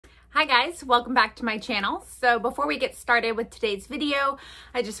Hi guys, welcome back to my channel. So before we get started with today's video,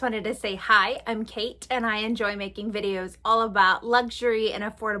 I just wanted to say hi, I'm Kate and I enjoy making videos all about luxury and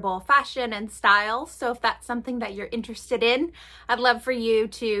affordable fashion and style. So if that's something that you're interested in, I'd love for you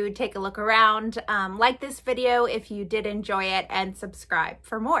to take a look around, like this video if you did enjoy it, and subscribe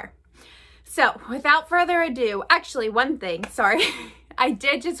for more. So without further ado, actually one thing, sorry, I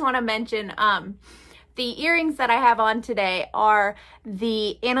did just want to mention, the earrings that I have on today are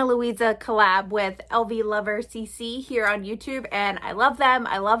the Ana Luisa collab with LV Lover CC here on YouTube, and I love them.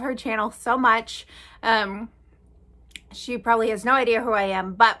 I love her channel so much. She probably has no idea who I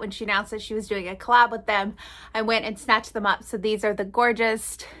am, but when she announced that she was doing a collab with them, I went and snatched them up. So these are the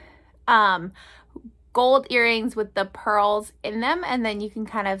gorgeous gold earrings with the pearls in them, and then you can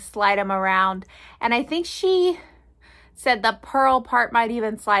kind of slide them around. And I think she said the pearl part might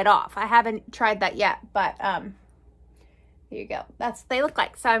even slide off. I haven't tried that yet, but here you go. That's what they look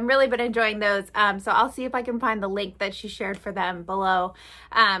like. So I'm really been enjoying those. So I'll see if I can find the link that she shared for them below,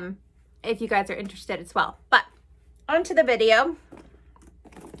 if you guys are interested as well. But on to the video.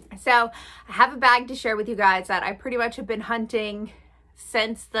 So I have a bag to share with you guys that I pretty much have been hunting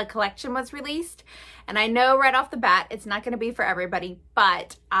since the collection was released. And I know right off the bat, it's not going to be for everybody,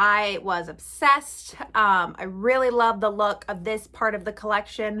 but I was obsessed. I really love the look of this part of the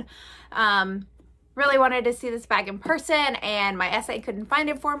collection. Really wanted to see this bag in person, and my SA couldn't find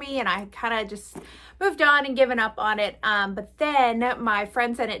it for me, and I kind of just moved on and given up on it. But then my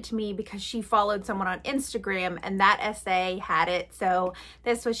friend sent it to me because she followed someone on Instagram, and that SA had it. So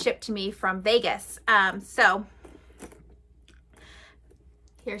this was shipped to me from Vegas. So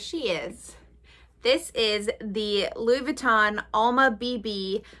here she is. This is the Louis Vuitton Alma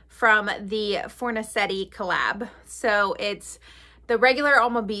BB from the Fornasetti collab. So it's the regular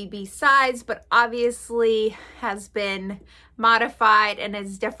Alma BB size, but obviously has been modified and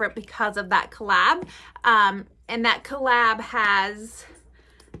is different because of that collab. And that collab has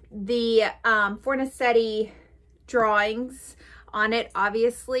the Fornasetti drawings on it,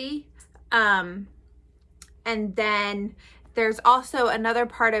 obviously. And then there's also another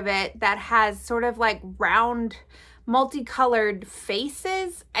part of it that has sort of like round multicolored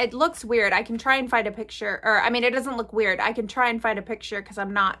faces. It looks weird. I can try and find a picture, or I mean, it doesn't look weird. I can try and find a picture because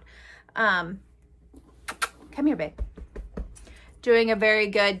I'm not, come here, babe, doing a very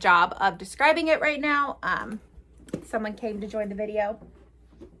good job of describing it right now. Someone came to join the video.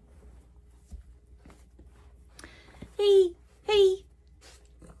 Hey, hey,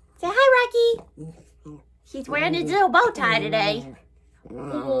 say hi, Rocky. He's wearing his little bow tie today.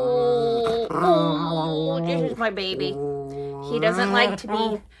 Oh, this is my baby. He doesn't like to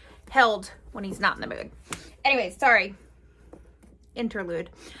be held when he's not in the mood. Anyway, sorry.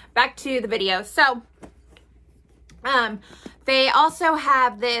 Interlude. Back to the video. So, they also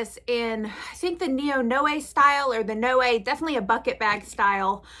have this in, I think, the Neo Noe style, or the Noe, definitely a bucket bag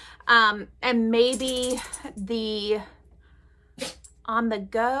style, and maybe the On the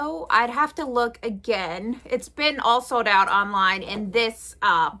Go. I'd have to look again. It's been all sold out online in this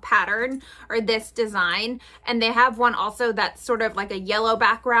pattern, or this design, and they have one also that's sort of like a yellow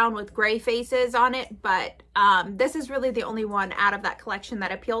background with gray faces on it, but this is really the only one out of that collection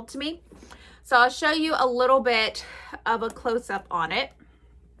that appealed to me. So I'll show you a little bit of a close-up on it.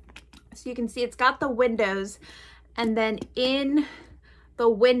 So you can see it's got the windows, and then in the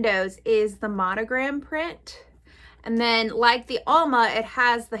windows is the monogram print. And then, like the Alma, it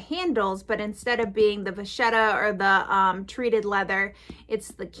has the handles, but instead of being the vachetta or the treated leather, it's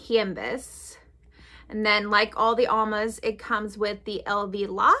the canvas. And then, like all the Almas, it comes with the LV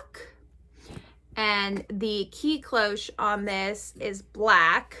lock. And the key cloche on this is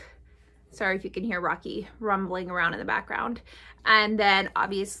black. Sorry if you can hear Rocky rumbling around in the background. And then,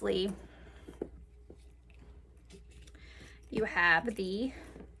 obviously, you have the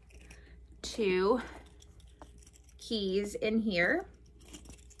two keys in here.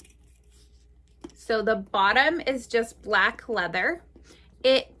 So the bottom is just black leather.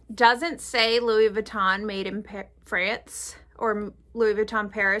 It doesn't say Louis Vuitton made in France, or Louis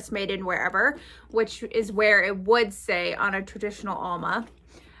Vuitton Paris made in wherever, which is where it would say on a traditional Alma.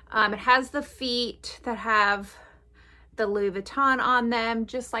 It has the feet that have the Louis Vuitton on them,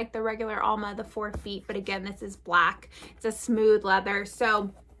 just like the regular Alma, the 4 feet, but again, this is black. It's a smooth leather.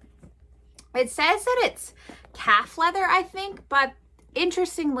 So it says that it's calf leather, I think, but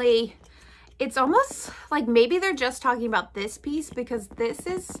interestingly, it's almost like maybe they're just talking about this piece, because this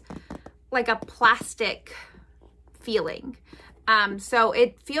is like a plastic feeling. So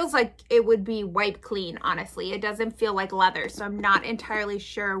it feels like it would be wiped clean, honestly. It doesn't feel like leather, so I'm not entirely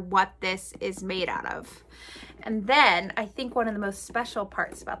sure what this is made out of. And then I think one of the most special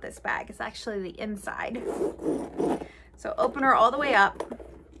parts about this bag is actually the inside. So open her all the way up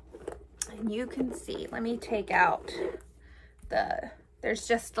and you can see, let me take out there's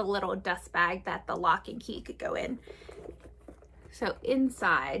just a little dust bag that the lock and key could go in. So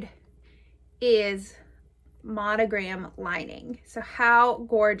inside is monogram lining. So how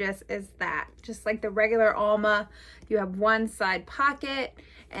gorgeous is that? Just like the regular Alma, you have one side pocket,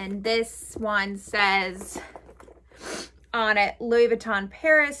 and this one says on it, Louis Vuitton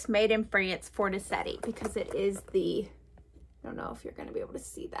Paris, made in France, Fornasetti, because it is the, I don't know if you're going to be able to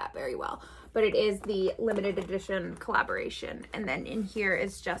see that very well, but it is the limited edition collaboration. And then in here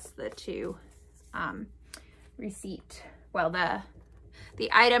is just the two receipt. Well, the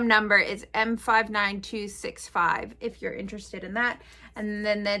item number is M59265 if you're interested in that. And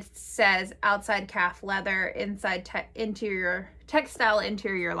then it says outside calf leather, inside interior textile,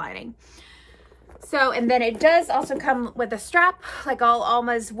 interior lining. So, and then it does also come with a strap like all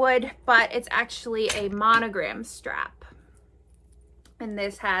Almas would, but it's actually a monogram strap. And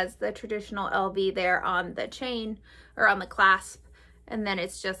this has the traditional LV there on the chain or on the clasp. And then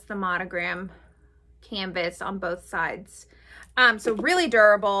it's just the monogram canvas on both sides. So really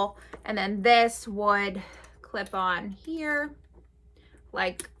durable. And then this would clip on here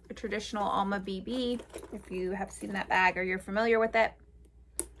like a traditional Alma BB, if you have seen that bag or you're familiar with it.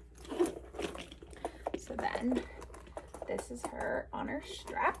 So then this is her on her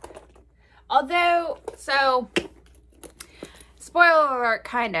strap. Although, so spoiler alert,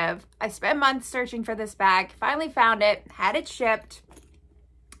 kind of, I spent months searching for this bag, finally found it, had it shipped,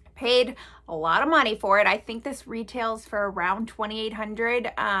 paid a lot of money for it. I think this retails for around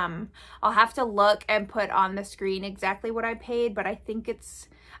 $2,800. I'll have to look and put on the screen exactly what I paid, but I think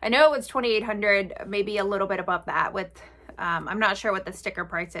I know it was $2,800, maybe a little bit above that with, I'm not sure what the sticker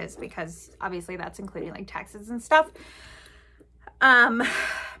price is because obviously that's including like taxes and stuff. I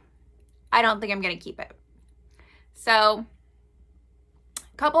don't think I'm going to keep it. So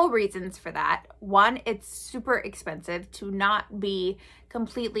couple of reasons for that. One, it's super expensive to not be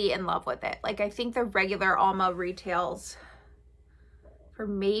completely in love with it. Like I think the regular Alma retails for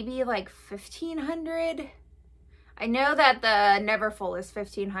maybe like $1,500. I know that the Neverfull is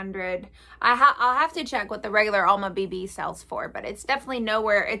 $1,500. I'll have to check what the regular Alma BB sells for, but it's definitely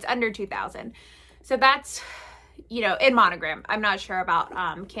nowhere, it's under $2,000. So that's, you know, in monogram. I'm not sure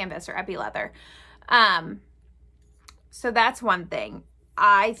about canvas or epi leather. So that's one thing.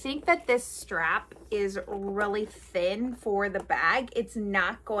 I think that this strap is really thin for the bag. It's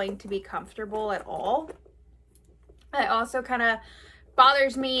not going to be comfortable at all. It also kind of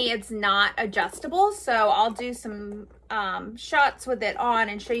bothers me. It's not adjustable. So I'll do some shots with it on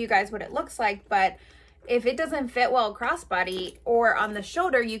and show you guys what it looks like. But if it doesn't fit well crossbody or on the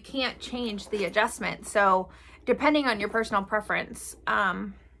shoulder, you can't change the adjustment. So depending on your personal preference,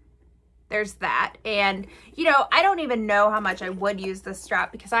 there's that. And, you know, I don't even know how much I would use this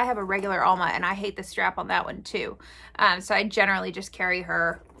strap because I have a regular Alma and I hate the strap on that one too. So I generally just carry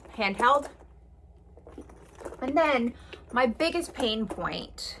her handheld. And then my biggest pain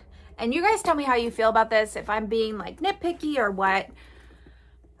point, and you guys tell me how you feel about this, if I'm being like nitpicky or what,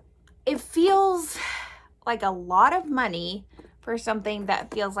 it feels like a lot of money for something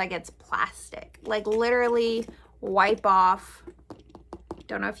that feels like it's plastic, like literally wipe off.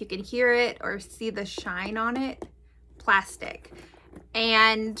 Don't know if you can hear it or see the shine on it, plastic.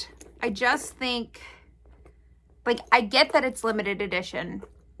 And I just think, like, I get that it's limited edition.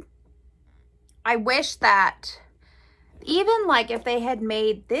 I wish that even like if they had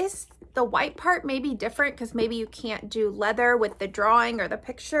made this, the white part may be different because maybe you can't do leather with the drawing or the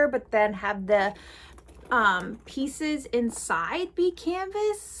picture, but then have the pieces inside be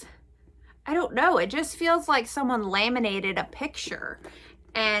canvas. I don't know. It just feels like someone laminated a picture.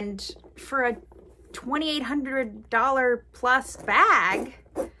 And for a $2,800 plus bag,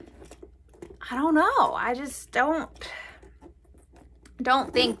 I don't know. I just don't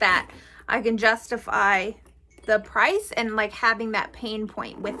think that I can justify the price and like having that pain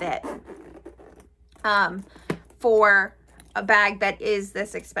point with it for a bag that is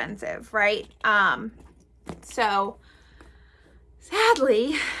this expensive, right? So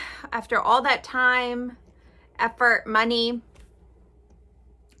sadly, after all that time, effort, money,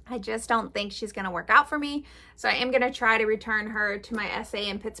 I just don't think she's going to work out for me. So I am going to try to return her to my SA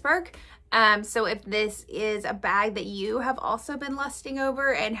in Pittsburgh. So if this is a bag that you have also been lusting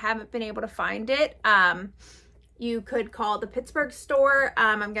over and haven't been able to find it, you could call the Pittsburgh store.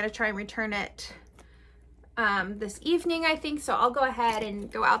 I'm going to try and return it this evening, I think. So I'll go ahead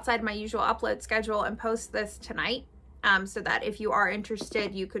and go outside my usual upload schedule and post this tonight. So that if you are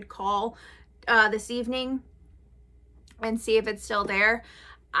interested, you could call this evening and see if it's still there.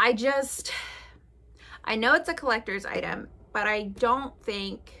 I know it's a collector's item, but I don't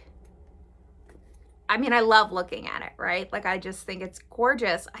think, I mean, I love looking at it, right? Like, I just think it's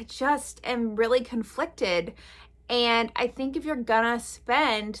gorgeous. I just am really conflicted. And I think if you're gonna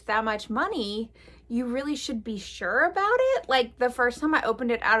spend that much money, you really should be sure about it. Like, the first time I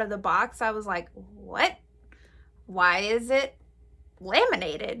opened it out of the box, I was like, what? Why is it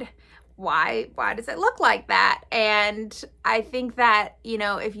laminated? Why does it look like that? And I think that, you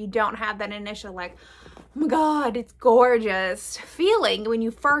know, if you don't have that initial like, oh my God, it's gorgeous feeling when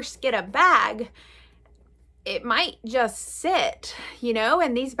you first get a bag, it might just sit, you know,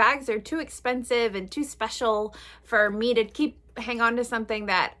 and these bags are too expensive and too special for me to hang on to something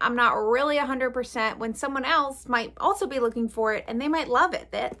that I'm not really 100% when someone else might also be looking for it and they might love it.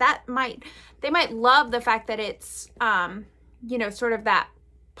 They might love the fact that it's, you know, sort of that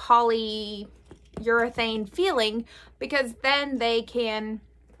polyurethane feeling, because then they can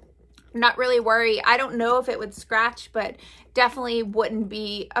not really worry. I don't know if it would scratch, but definitely wouldn't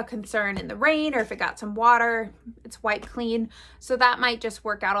be a concern in the rain, or if it got some water, it's wipe clean. So that might just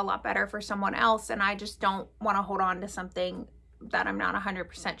work out a lot better for someone else. And I just don't want to hold on to something that I'm not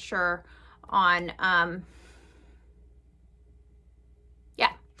 100% sure on.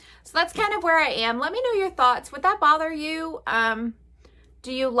 Yeah, so that's kind of where I am. Let me know your thoughts. Would that bother you?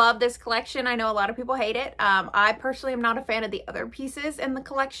 Do you love this collection? I know a lot of people hate it. I personally am not a fan of the other pieces in the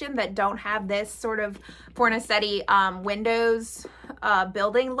collection that don't have this sort of Fornasetti windows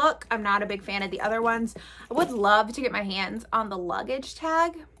building look. I'm not a big fan of the other ones. I would love to get my hands on the luggage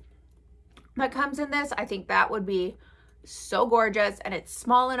tag that comes in this. I think that would be so gorgeous, and it's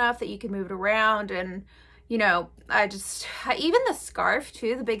small enough that you can move it around. And you know, even the scarf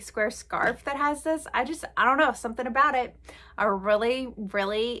too, the big square scarf that has this, I don't know, something about it. I really,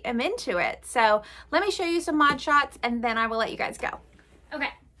 really am into it. So let me show you some mod shots and then I will let you guys go. Okay.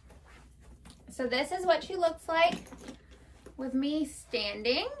 So this is what she looks like with me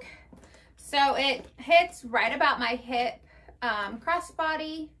standing. So it hits right about my hip,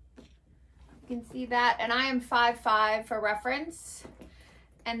 crossbody. You can see that. And I am 5'5" for reference.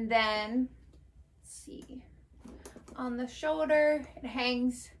 And then, see, on the shoulder it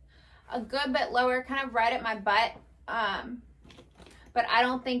hangs a good bit lower, kind of right at my butt, but I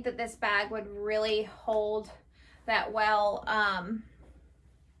don't think that this bag would really hold that well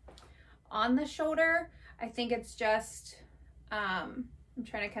on the shoulder. I think it's just I'm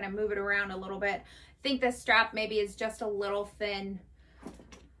trying to kind of move it around a little bit. I think the strap maybe is just a little thin,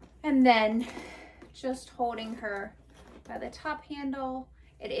 and then just holding her by the top handle.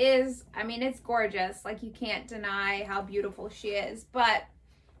 It is, I mean, it's gorgeous. Like, you can't deny how beautiful she is, but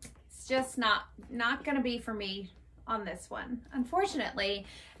it's just not gonna be for me on this one, unfortunately.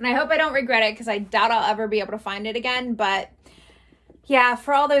 And I hope I don't regret it, because I doubt I'll ever be able to find it again. But yeah,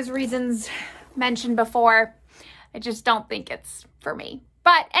 for all those reasons mentioned before, I just don't think it's for me.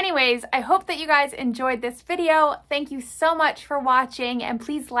 But anyways, I hope that you guys enjoyed this video. Thank you so much for watching, and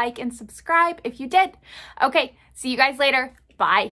please like and subscribe if you did. Okay, see you guys later. Bye.